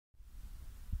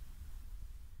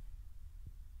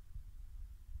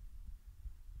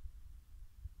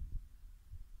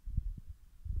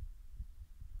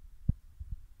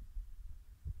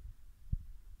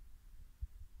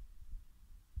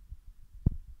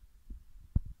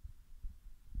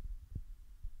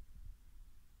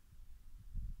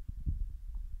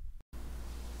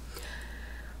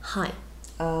Hi.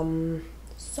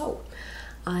 So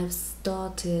I've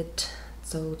started.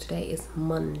 So today is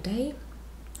Monday,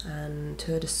 and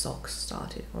Twist Sock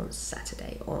started on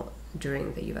Saturday or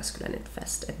during the Herwoodian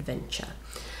Fest adventure.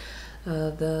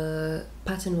 The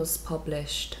pattern was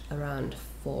published around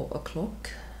 4 o'clock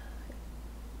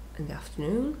in the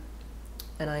afternoon,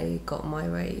 and I got my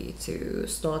way to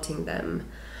starting them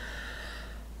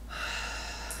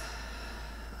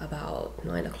about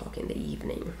 9 o'clock in the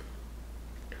evening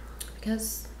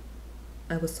because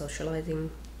I was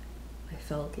socializing. I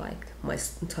felt like my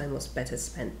time was better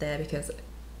spent there because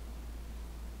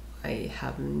I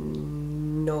have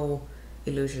no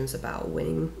illusions about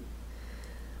winning.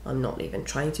 I'm not even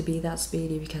trying to be that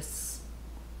speedy because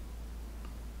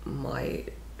my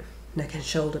neck and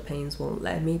shoulder pains won't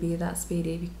let me be that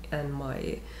speedy, and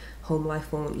my home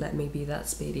life won't let me be that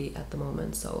speedy at the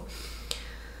moment, so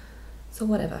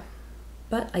whatever.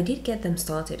 But I did get them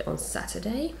started on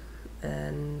Saturday,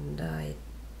 and I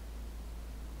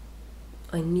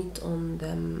knit on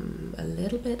them a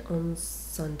little bit on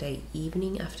Sunday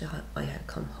evening after I had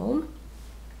come home.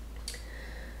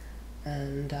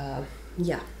 And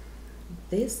yeah,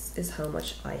 this is how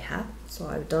much I have. So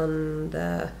I've done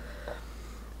the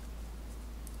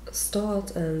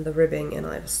start and the ribbing, and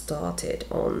I've started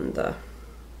on the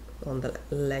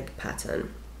leg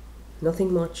pattern.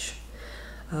 Nothing much.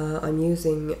 I'm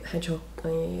using Hedgehog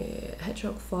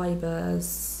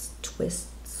Fibers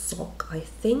Twist Sock, I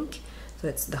think. So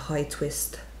it's the high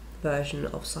twist version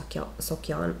of sock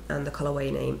yarn, and the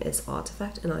colorway name is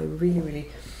Artefact. And I really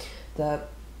the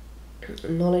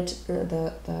knowledge,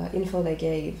 the info they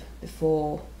gave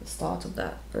before the start of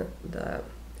the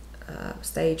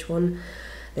stage one,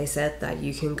 they said that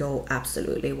you can go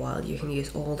absolutely wild. You can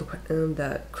use all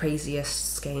the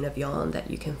craziest skein of yarn that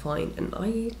you can find, and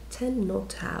I tend not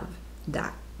to have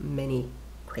that many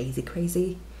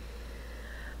crazy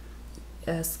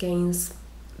skeins,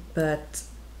 but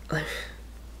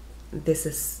this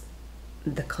is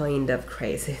the kind of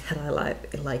crazy that I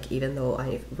like, even though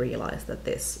I realized that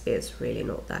this is really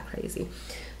not that crazy.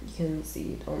 You can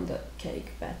see it on the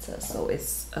cake better. So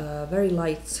it's very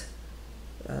light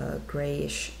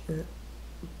grayish,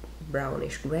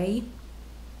 brownish gray,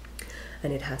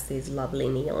 and it has these lovely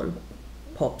neon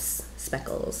pops,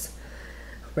 speckles,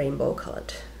 rainbow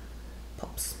colored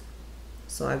pops.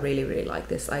 So I really like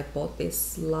this. I bought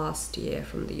this last year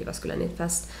from the Herwoodian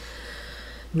Fest,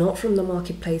 not from the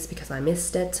marketplace because I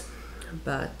missed it,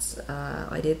 but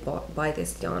I did buy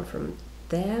this yarn from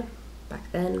there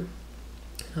back then.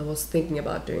 I was thinking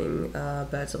about doing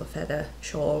birds of a feather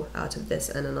shawl out of this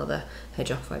and another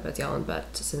Hedgehog Fibers yarn,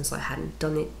 but since I hadn't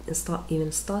done it and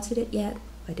even started it yet,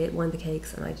 I did wind the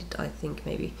cakes, and I think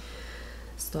maybe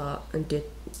start and did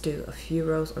do a few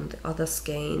rows on the other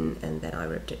skein, and then I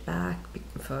ripped it back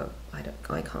for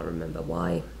I can't remember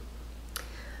why.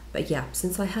 But yeah,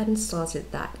 since I hadn't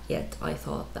started that yet, I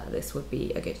thought that this would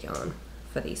be a good yarn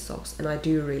for these socks, and I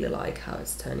do really like how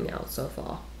it's turning out so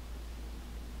far.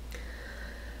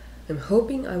 I'm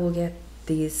hoping I will get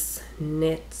these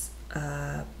knits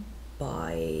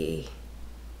by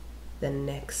the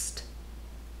next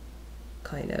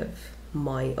kind of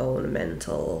my own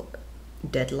mental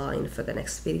deadline for the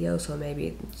next video. So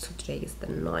maybe today is the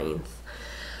 9th.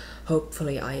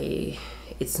 Hopefully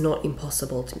it's not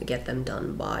impossible to get them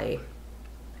done by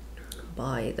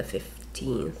the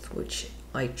 15th, which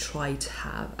I try to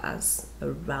have as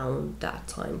around that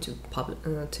time to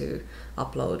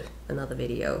upload another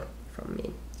video from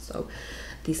me. So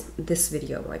this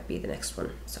video might be the next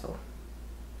one, so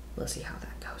we'll see how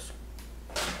that goes.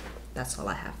 That's all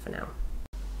I have for now.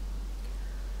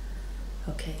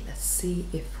 Okay, let's see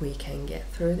if we can get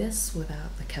through this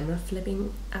without the camera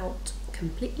flipping out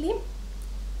completely.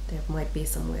 There might be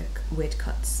some weird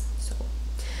cuts, so,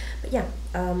 but yeah,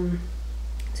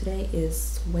 today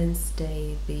is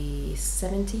Wednesday the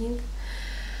 17th,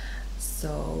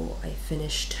 so I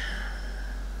finished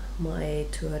my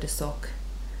Twist Sock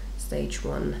stage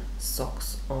 1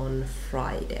 socks on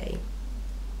Friday.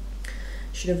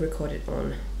 Should have recorded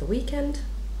on the weekend,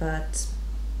 but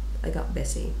I got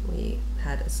busy. We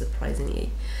had a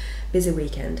surprisingly busy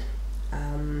weekend,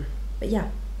 but yeah,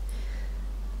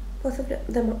 both of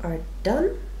them are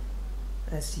done,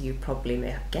 as you probably may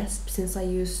have guessed, since I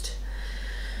used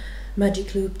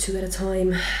magic loop 2 at a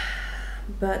time.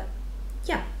 But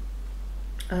yeah,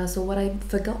 so what I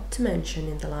forgot to mention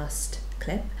in the last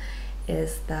clip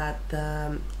is that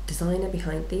the designer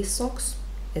behind these socks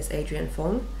is Adrianne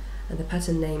Fong, and the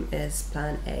pattern name is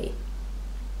Plan A.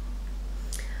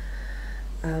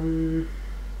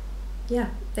 Yeah,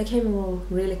 they came along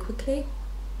really quickly.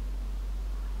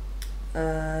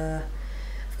 I've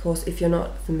Of course, if you're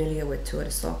not familiar with Tour de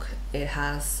Sock, it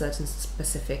has certain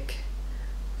specific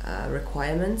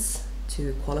requirements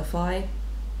to qualify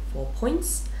for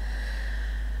points,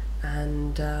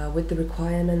 and with the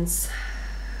requirements,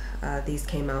 these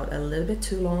came out a little bit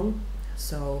too long.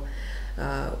 So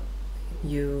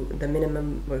the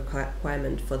minimum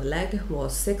requirement for the leg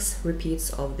was 6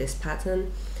 repeats of this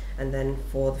pattern, and then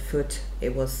for the foot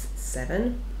it was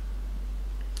 7.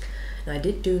 And I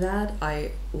did do that.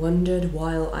 I wondered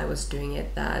while I was doing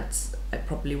it that I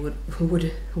probably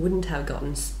wouldn't have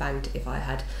gotten spanked if I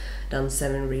had done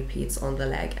 7 repeats on the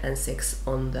leg and 6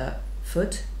 on the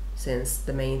foot, since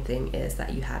the main thing is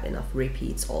that you have enough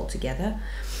repeats altogether.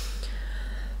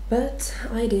 But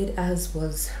I did as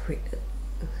was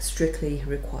strictly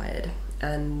required,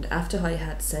 and after I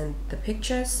had sent the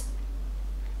pictures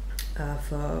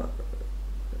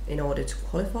in order to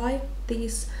qualify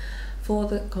these for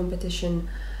the competition,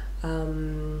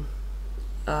 well,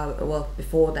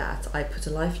 before that I put a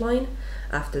lifeline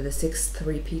after the 6th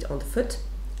repeat on the foot,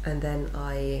 and then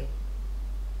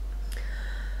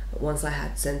once I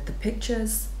had sent the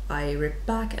pictures, I ripped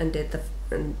back and did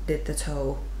the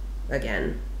toe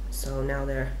again. So now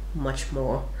they're much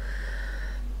more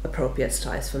appropriate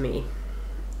size for me.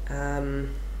 Adrianne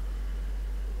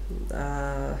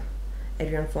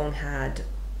Fong had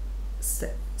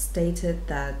stated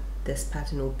that this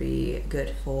pattern will be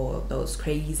good for those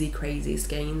crazy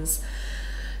skeins,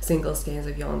 single skeins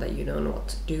of yarn that you don't know what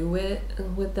to do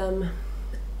with them.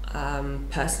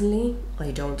 Personally, I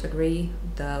don't agree.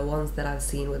 The ones that I've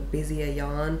seen with busier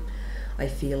yarn, I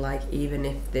feel like even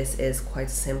if this is quite a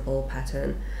simple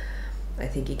pattern, I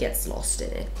think it gets lost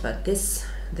in it. But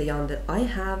the yarn that I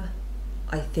have,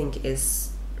 I think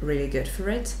is really good for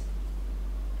it.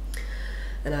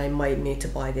 And I might need to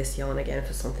buy this yarn again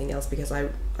for something else, because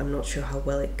I'm not sure how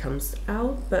well it comes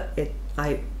out, but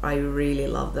I really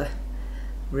love the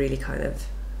really kind of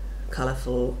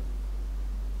colourful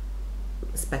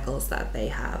speckles that they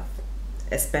have,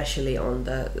 especially on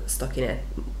the stockinette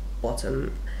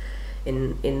bottom.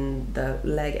 In the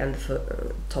leg and the foot,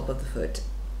 top of the foot,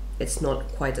 it's not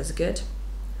quite as good,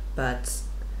 but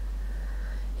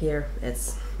here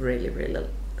it's really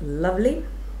lovely,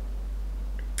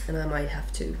 and I might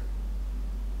have to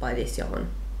buy this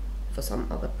yarn for some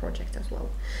other project as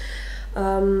well.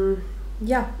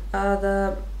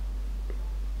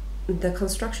 The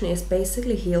construction is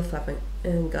basically heel flap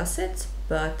and gusset,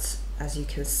 but as you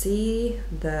can see,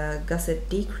 the gusset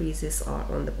decreases are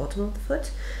on the bottom of the foot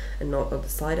and not on the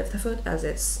side of the foot, as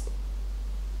it's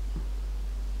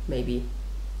maybe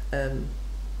a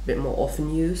bit more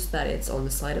often used that it's on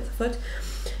the side of the foot.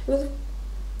 It was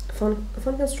a fun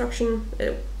construction.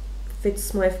 It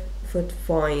fits my foot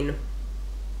fine.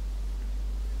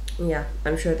 Yeah,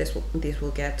 I'm sure this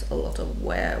will get a lot of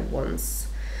wear once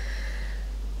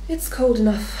it's cold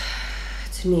enough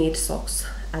to need socks.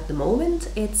 At the moment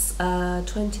it's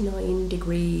 29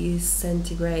 degrees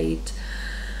centigrade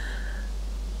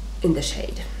in the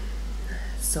shade,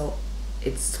 so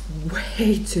it's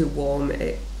way too warm.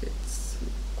 It's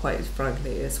quite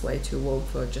frankly, it's way too warm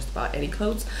for just about any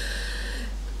clothes,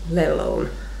 let alone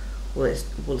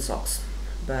wool socks.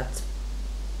 But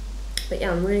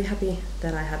yeah, I'm really happy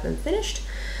that I have them finished.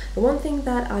 The one thing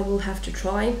that I will have to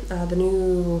try, the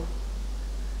new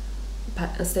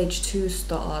stage 2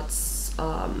 starts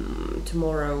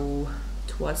tomorrow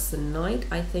towards the night.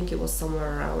 I think it was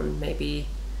somewhere around maybe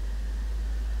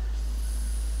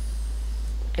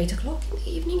 8 o'clock in the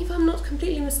evening, if I'm not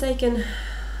completely mistaken,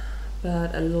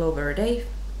 but a little over a day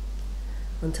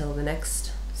until the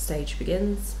next stage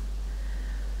begins,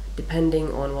 depending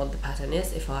on what the pattern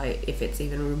is. If it's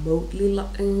even remotely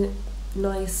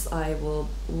nice, I will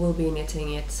be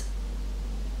knitting it,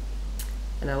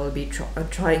 and I will be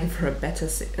trying for a better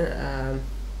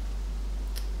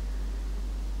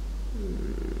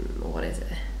what is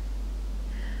it?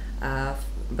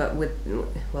 But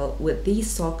with these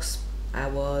socks, I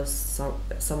was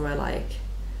somewhere like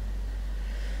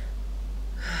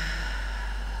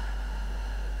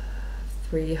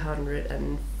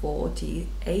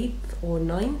 348th or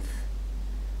 9th.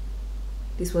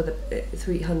 These were the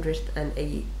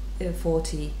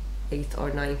 348th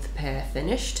or 9th pair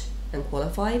finished and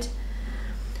qualified.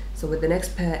 So with the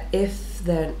next pair, if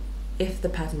the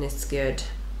pattern is good,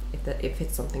 if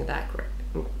it's something that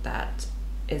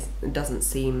doesn't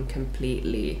seem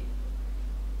completely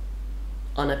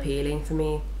unappealing for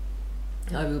me,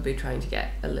 I will be trying to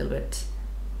get a little bit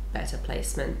better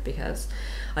placement, because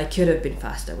I could have been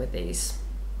faster with these,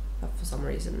 but for some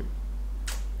reason,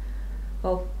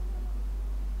 well,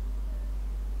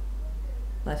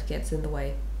 life gets in the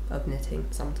way of knitting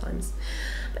sometimes.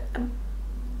 But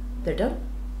they're done.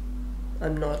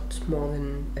 I'm not more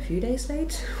than a few days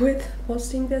late with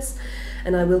posting this,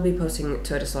 and I will be posting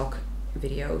turtle sock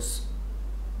videos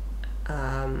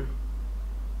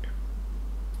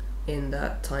in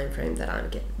the time frame that I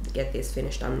get this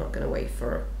finished. I'm not gonna wait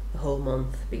for a whole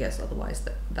month, because otherwise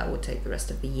that would take the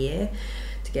rest of the year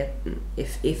to get,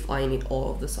 if I need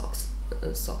all of the socks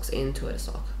into a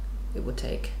sock, it would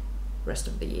take rest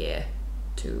of the year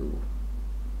to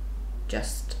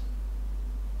just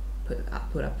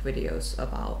put up videos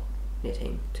about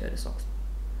knitting turtle socks.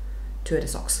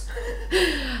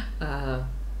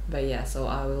 But yeah,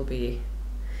 so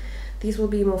these will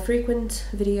be more frequent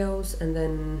videos, and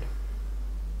then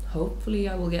hopefully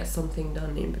I will get something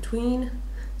done in between,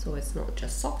 so it's not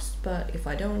just socks. But if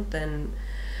I don't, then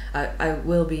I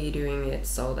will be doing it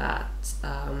so that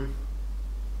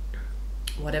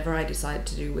whatever I decide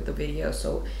to do with the video,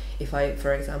 so if I,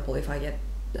 for example, if I get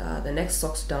the next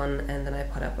socks done and then I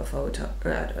put up a photo,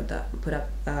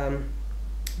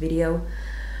 video,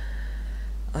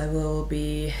 I will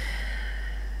be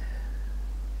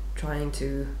trying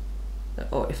to,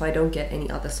 or if I don't get any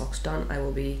other socks done, I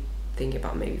will be thinking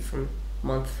about maybe from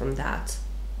month from that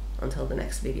until the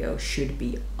next video should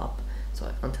be up,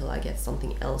 so until I get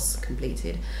something else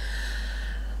completed.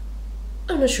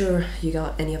 I'm not sure you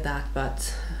got any of that,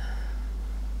 but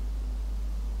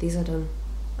these are done.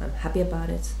 I'm happy about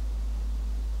it,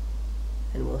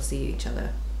 and we'll see each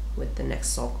other with the next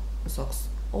socks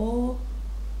or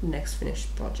next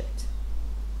finished project.